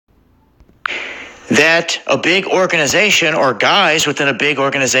that a big organization or guys within a big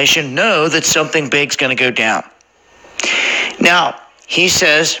organization know that something big's going to go down. Now, he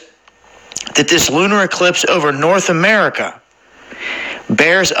says that this lunar eclipse over North America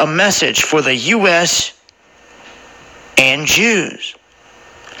bears a message for the U.S. and Jews.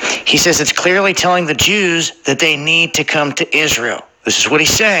 He says it's clearly telling the Jews that they need to come to Israel. This is what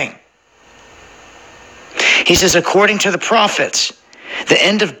he's saying. He says, according to the prophets, the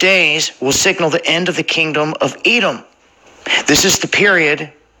end of days will signal the end of the kingdom of Edom. This is the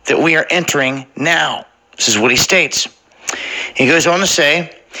period that we are entering now. This is what he states. He goes on to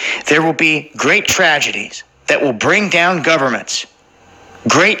say, there will be great tragedies that will bring down governments,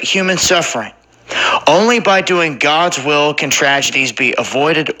 great human suffering. Only by doing God's will can tragedies be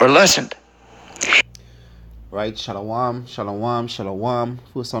avoided or lessened. Right, shalom, shalom, shalom.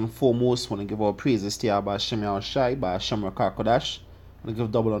 First and foremost, I want to give our praises to Yahweh Hashem Yahushai, by Hashem Rakakadash. I want to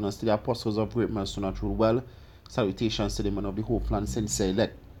give double honors to the apostles of great mercy and true well. Salutations to the men of the Hope Land Sensei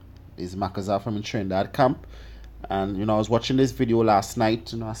elect. This is Makazar from Trinidad Camp. And, I was watching this video last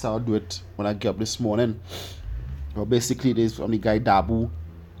night. I said I'll do it when I get up this morning. Well, basically, this from the guy Dabu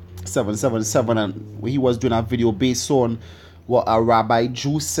 777, and he was doing a video based on what a rabbi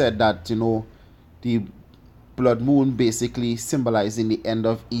Jew said, that the blood moon basically symbolizing the end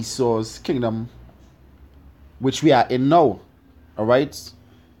of Esau's kingdom, which we are in now. All right,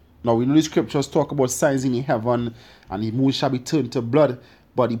 now we know the scriptures talk about signs in the heaven and the moon shall be turned to blood,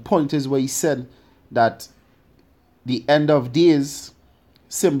 but the point is where he said that the end of days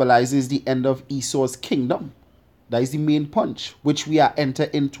symbolizes the end of Esau's kingdom. That is the main punch, which we are entering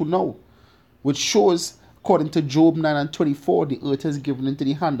into now, which shows, according to Job 9:24, the earth is given into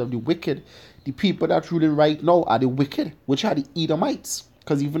the hand of the wicked. The people that ruling right now are the wicked, which are the Edomites.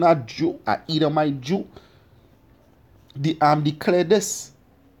 Because even a Edomite Jew, declare this,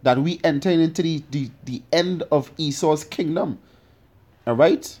 that we enter into the end of Esau's kingdom. All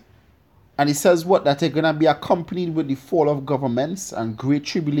right? And it says what? That they're going to be accompanied with the fall of governments and great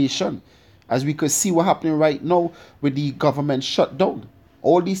tribulation. As we could see what happening right now with the government shutdown.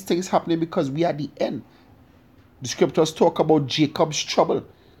 All these things happening because we are at the end. The scriptures talk about Jacob's trouble.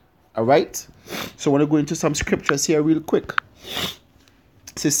 All right? So I want to go into some scriptures here real quick.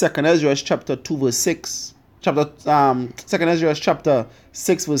 This is 2 Ezra chapter 2 verse 6. 2 Ezra chapter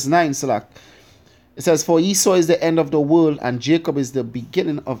 6 verse 9. So it says, for Esau is the end of the world, and Jacob is the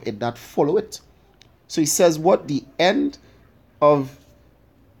beginning of it that follow it. So he says what? The end of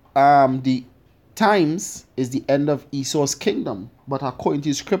the times is the end of Esau's kingdom, but according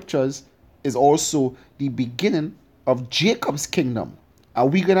to scriptures is also the beginning of Jacob's kingdom. Are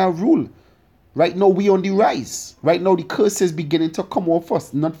we gonna rule? Right now we on the rise. Right now the curse is beginning to come off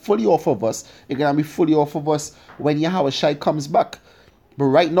us, not fully off of us. It's gonna be fully off of us when Yahushua comes back. But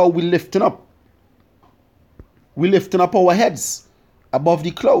right now we're lifting up. We're lifting up our heads above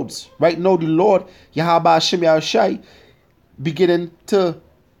the clouds. Right now the Lord Yahweh Hashem Yahushai beginning to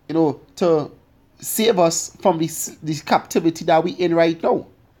to save us from this captivity that we in right now.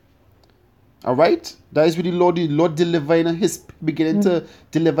 All right, that is with the Lord beginning to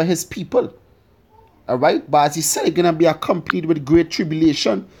deliver his people. All right, but as he said, it's gonna be accompanied with great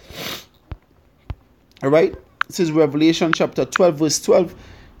tribulation. All right, this is Revelation chapter 12 verse 12.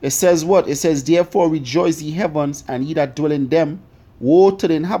 It says what? It says, therefore rejoice ye heavens, and ye that dwell in them. Woe to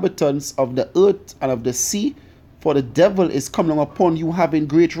the inhabitants of the earth and of the sea, for the devil is coming upon you having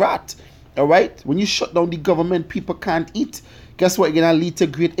great wrath. All right, when you shut down the government, people can't eat. Guess what? It's gonna lead to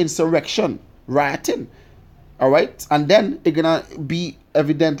great insurrection, rioting. All right, and then it's gonna be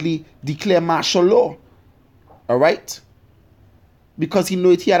evidently declare martial law. All right, because he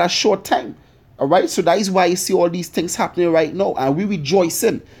knew it, he had a short time. All right, so that is why you see all these things happening right now, and we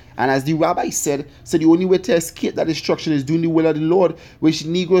rejoicing. And as the rabbi said, the only way to escape that destruction is doing the will of the Lord, which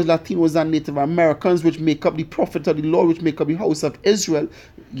Negroes, Latinos, and Native Americans, which make up the prophet of the Lord, which make up the house of Israel,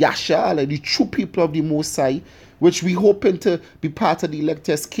 Yasha, like the true people of the Most High, which we hoping to be part of the elect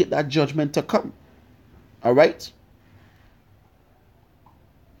to escape that judgment to come. All right?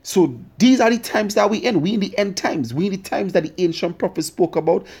 So these are the times that we in. We in the end times. We in the times that the ancient prophets spoke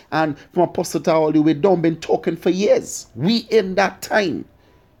about, and from Apostle all the way down, been talking for years. We in that time.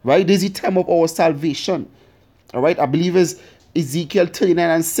 Right? This is the time of our salvation. All right? I believe it's Ezekiel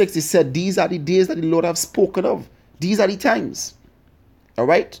 39:6. It said, these are the days that the Lord have spoken of. These are the times. All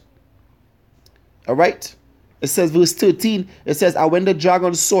right? All right? It says, verse 13, it says, and when the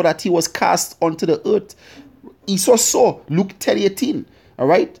dragon saw that he was cast onto the earth, Esau saw, Luke 10:18. All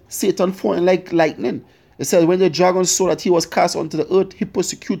right? Satan falling like lightning. It says, when the dragon saw that he was cast onto the earth, he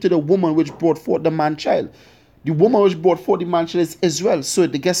persecuted a woman which brought forth the man child. The woman which brought forth the man child is Israel. So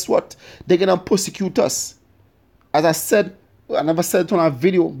guess what? They're going to persecute us. As I said, I never said it on a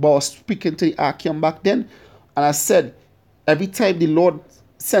video, but I was speaking to the Archeon back then. And I said, every time the Lord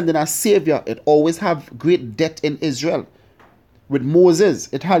sending a savior, it always have great death in Israel. With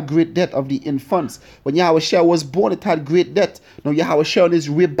Moses, it had great death of the infants. When Yahushua was born, it had great death. Now Yahushua on his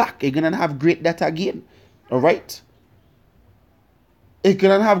way back, it's going to have great death again. Alright? It's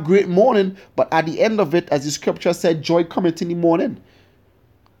going to have great mourning, but at the end of it, as the scripture said, joy cometh in the morning.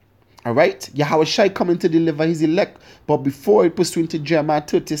 Alright? Yahushua coming to deliver his elect. But before it pursuing to Jeremiah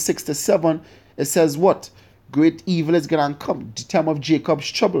 36-7, it says what? Great evil is going to come, the time of Jacob's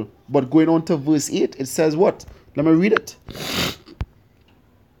trouble. But going on to verse 8, it says what? Let me read it.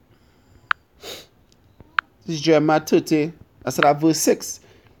 This is Jeremiah 30. I said at verse 6.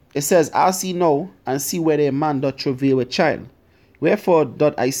 It says, I see now, and see whether a man doth travail with child. Wherefore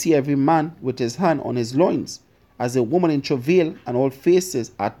doth I see every man with his hand on his loins, as a woman in travail, and all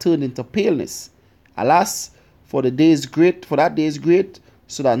faces are turned into paleness. Alas, for the day is great, for that day is great,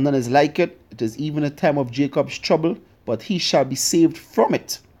 so that none is like it. It is even a time of Jacob's trouble, but he shall be saved from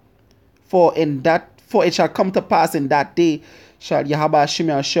it. For it shall come to pass in that day, shall Yahweh Hashem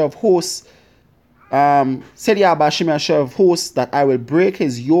Yahshua of hosts, said Yahweh Hashem Yahshua of hosts, that I will break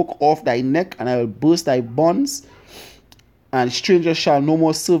his yoke off thy neck, and I will burst thy bonds, and strangers shall no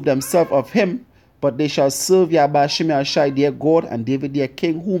more serve themselves of him, but they shall serve Yahweh Hashem Yahshua their God, and David their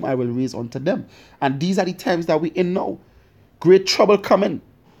king, whom I will raise unto them. And these are the times that we in now. Great trouble coming,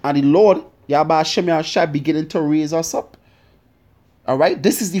 and the Lord Yahweh Hashem Yahshua beginning to raise us up. Alright,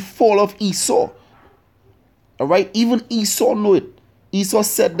 this is the fall of Esau. Alright, even Esau knew it. Esau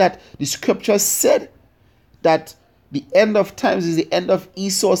said that the scripture said that the end of times is the end of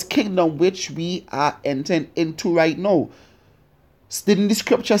Esau's kingdom, which we are entering into right now. Didn't the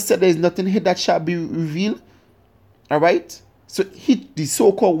scripture say there is nothing here that shall be revealed? Alright, so the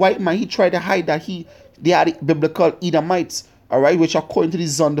so-called white man, he tried to hide that they are the biblical Edomites. Alright, which according to the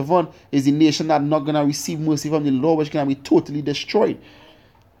Zondervan is the nation that not going to receive mercy from the Lord, which is going to be totally destroyed.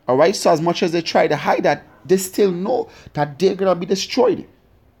 Alright, so as much as they try to hide that, they still know that they're going to be destroyed.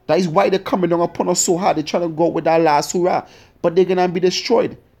 That is why they're coming down upon us so hard. They're trying to go with that last hurrah, but they're going to be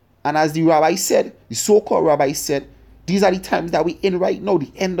destroyed. And as the rabbi said, the so-called rabbi said, these are the times that we're in right now,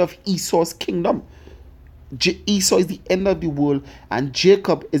 the end of Esau's kingdom. Esau is the end of the world, and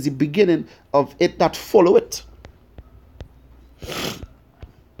Jacob is the beginning of it that follow it.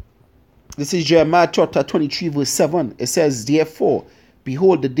 This is Jeremiah chapter 23 verse 7. It says, therefore,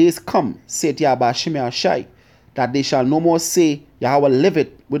 behold, the days come, saith Yahweh Hashem Yahshai, that they shall no more say, Yahweh liveth,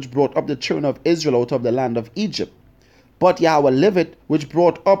 which brought up the children of Israel out of the land of Egypt. But Yahweh liveth, which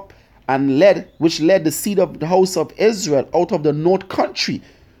brought up and led the seed of the house of Israel out of the north country.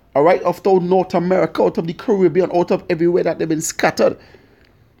 Alright, out of North America, out of the Caribbean, out of everywhere that they've been scattered.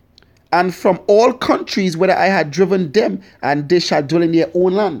 And from all countries where I had driven them, and they shall dwell in their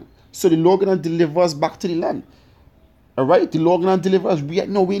own land. So the Lord gonna deliver us back to the land. Alright, the Lord gonna deliver us. We're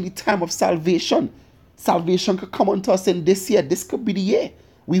in the time of salvation. Salvation could come unto us in this year. This could be the year.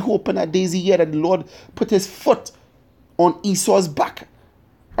 We hoping that there's a year that the Lord put his foot on Esau's back.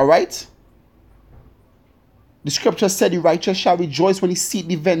 Alright? The scripture said the righteous shall rejoice when he see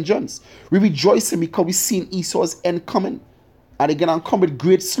the vengeance. We rejoicing because we seen Esau's end coming. And they're gonna come with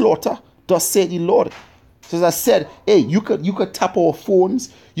great slaughter. Thus said the Lord. So as I said, hey, you could tap our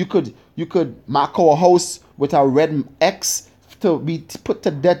phones, you could mark our house with a red X to be put to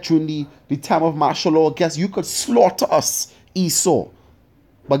death during the time of martial law. Guess you could slaughter us, Esau.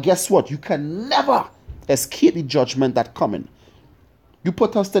 But guess what? You can never escape the judgment that coming. You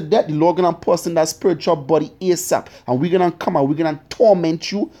put us to death, the Lord gonna put us in that spiritual body ASAP. And we're gonna come and we're gonna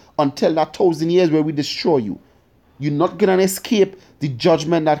torment you until that 1,000 years where we destroy you. You're not gonna escape the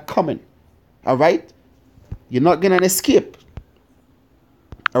judgment that coming. Alright? You're not gonna escape.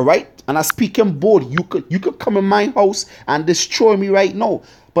 Alright? And I speak in bold. You could come in my house and destroy me right now.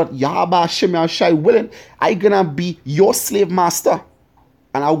 But Yahweh Hashem Yahshai willing, I gonna be your slave master.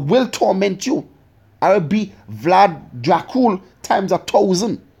 And I will torment you. I will be Vlad Dracul times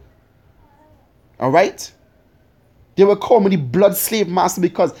 1,000. Alright? They will call me the blood slave master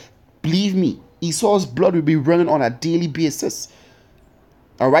because, believe me, Esau's blood will be running on a daily basis.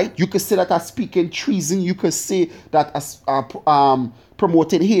 Alright? You could say that I speak in treason. You could say that I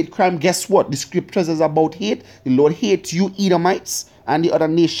promoting hate crime. Guess what? The scriptures is about hate. The Lord hates you Edomites and the other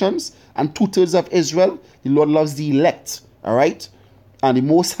nations and 2/3 of Israel. The Lord loves the elect. Alright? And the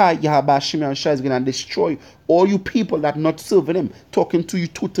Most High, Yahweh Hashem Yahushua, is going to destroy all you people that not serving him. Talking to you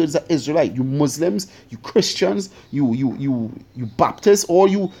 2/3 of Israelite, you Muslims, you Christians, you Baptists, all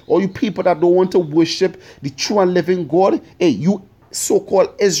you people that don't want to worship the true and living God. Hey, you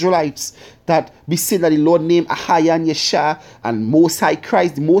so-called Israelites that be saying that the Lord name Ahaya and Yeshua and Most High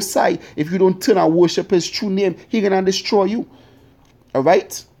Christ, the Most High, if you don't turn and worship his true name, he's going to destroy you. All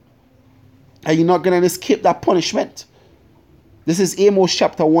right? And you're not going to escape that punishment. This is Amos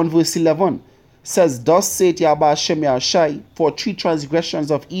chapter 1 verse 11. It says, thus saith Yahweh Hashem Yahushai, for 3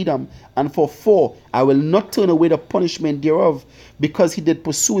 transgressions of Edom, and for 4, I will not turn away the punishment thereof, because he did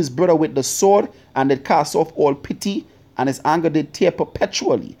pursue his brother with the sword, and did cast off all pity, and his anger did tear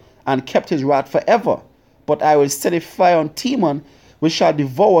perpetually, and kept his wrath forever. But I will set a fire on Teman, which shall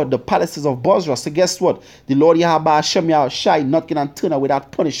devour the palaces of Bozrah. So guess what? The Lord Yahweh Hashem Yahushai not going to turn away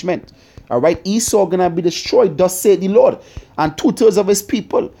that punishment. Alright, Esau going to be destroyed, thus saith the Lord, and 2/3 of his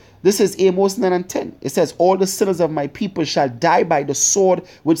people. This is Amos 9 and 10. It says, all the sinners of my people shall die by the sword,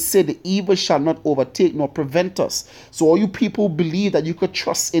 which said the evil shall not overtake nor prevent us. So all you people who believe that you could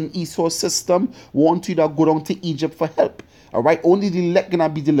trust in Esau's system, want you to go down to Egypt for help. Alright, only the elect going to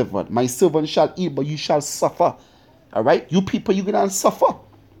be delivered. My servant shall eat, but you shall suffer. Alright, you people, you're going to suffer.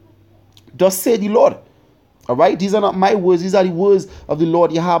 Thus saith the Lord. Alright, these are not my words, these are the words of the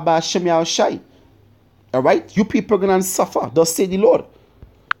Lord Yahweh Hashem Yahushai. Alright, you people are going to suffer, thus say the Lord.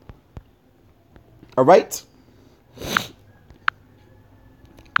 Alright, this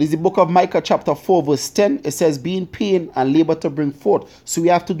is the book of Micah chapter 4 verse 10. It says, be in pain and labor to bring forth. So we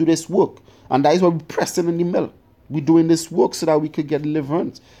have to do this work, and that is why we're pressing in the mill. We're doing this work so that we could get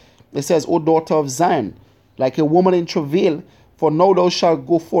deliverance. It says, O daughter of Zion, like a woman in travail, for now thou shalt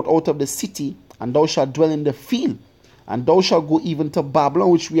go forth out of the city, and thou shalt dwell in the field, and thou shalt go even to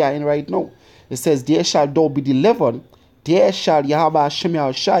Babylon, which we are in right now. It says, there shalt thou be delivered, there shall Yahweh Hashem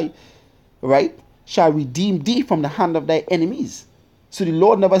Yahushai, right, shall redeem thee from the hand of thy enemies. So the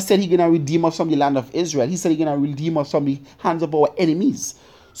Lord never said he's going to redeem us from the land of Israel. He said he's going to redeem us from the hands of our enemies.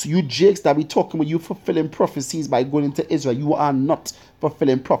 So you jakes that be talking about you fulfilling prophecies by going into Israel, you are not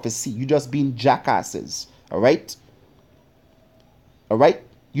fulfilling prophecy. You just being jackasses. Alright? Alright?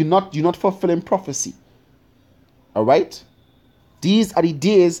 You're not fulfilling prophecy. Alright? These are the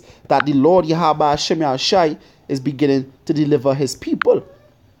days that the Lord Yahweh Hashem Yahushai is beginning to deliver his people.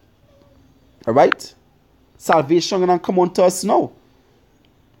 Alright? Salvation gonna come unto us now.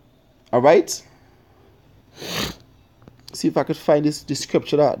 Alright? See if I could find this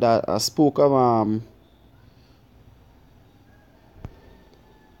scripture that I spoke of.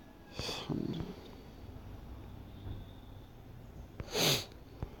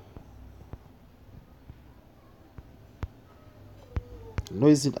 No,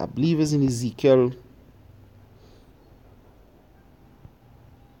 is it? I believe it's in Ezekiel.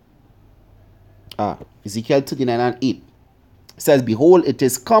 Ezekiel 39 and 8. It says, behold, it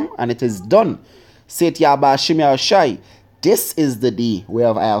is come and it is done, saith Yahweh Hashem Yahushai. This is the day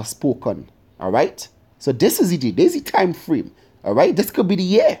whereof I have spoken. Alright? So this is the day. There's the time frame. Alright? This could be the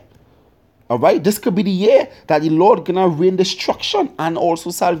year. Alright? This could be the year that the Lord gonna rain destruction and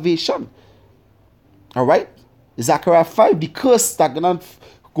also salvation. Alright? Zechariah 5, the curse that gonna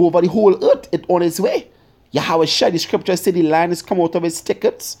go over the whole earth, it on its way. Yahweh Shai, the scripture said the lion is come out of his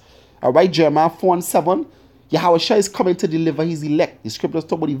thickets. Alright, Jeremiah 4 and 7. Yahweh Shai is coming to deliver his elect. The scriptures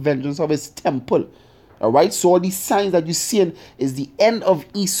talk about the vengeance of his temple. Alright, so all these signs that you're seeing is the end of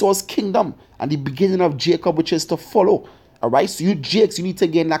Esau's kingdom and the beginning of Jacob, which is to follow. Alright, so you Jakes, you need to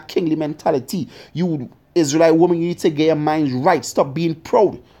get in that kingly mentality. You Israelite woman, you need to get your minds right. Stop being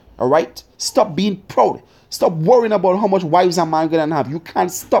proud. Alright, stop being proud. Stop worrying about how much wives a man gonna have. You can't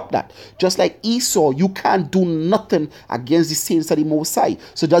stop that. Just like Esau, you can't do nothing against the saints of the Most High.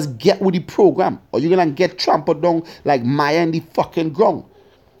 So just get with the program, or you're gonna get trampled down like Maya in the fucking ground.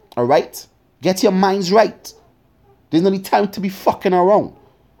 Alright? Get your minds right. There's no need time to be fucking around.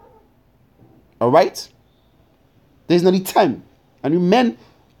 Alright? There's no need time. And you men,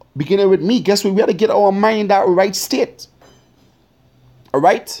 beginning with me, guess what? We gotta get our mind in that right state.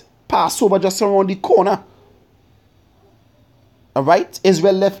 Alright? Passover just around the corner. Alright?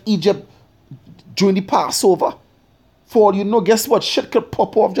 Israel left Egypt during the Passover. For all you know, guess what? Shit could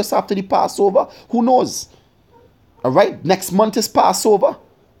pop off just after the Passover. Who knows? Alright? Next month is Passover.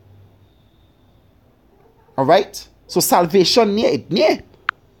 Alright? So salvation near.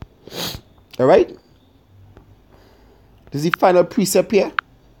 Alright? This is the final precept here.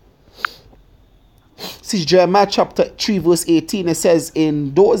 See Jeremiah chapter 3 verse 18. It says,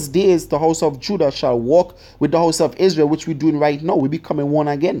 in those days the house of Judah shall walk with the house of Israel, which we're doing right now. We're becoming one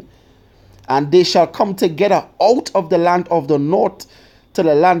again. And they shall come together out of the land of the north, to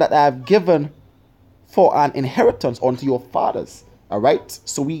the land that I have given for an inheritance unto your fathers. All right.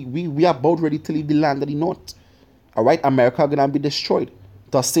 So we are about ready to leave the land of the north. All right. America gonna be destroyed.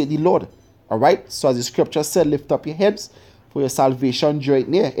 Thus saith the Lord. All right. So as the scripture said, lift up your heads, for your salvation draweth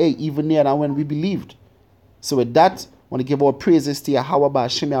near. Hey, even nearer than when we believed. So with that, I want to give our praises to Yahweh by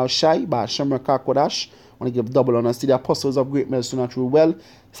Hashem Yahushai, by Hashem Rakakodash. I want to give double honors to the apostles of great mercy and true well.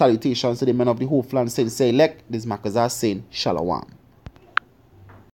 Salutations to the men of the whole land, say elect. This is Makazah saying Shalom.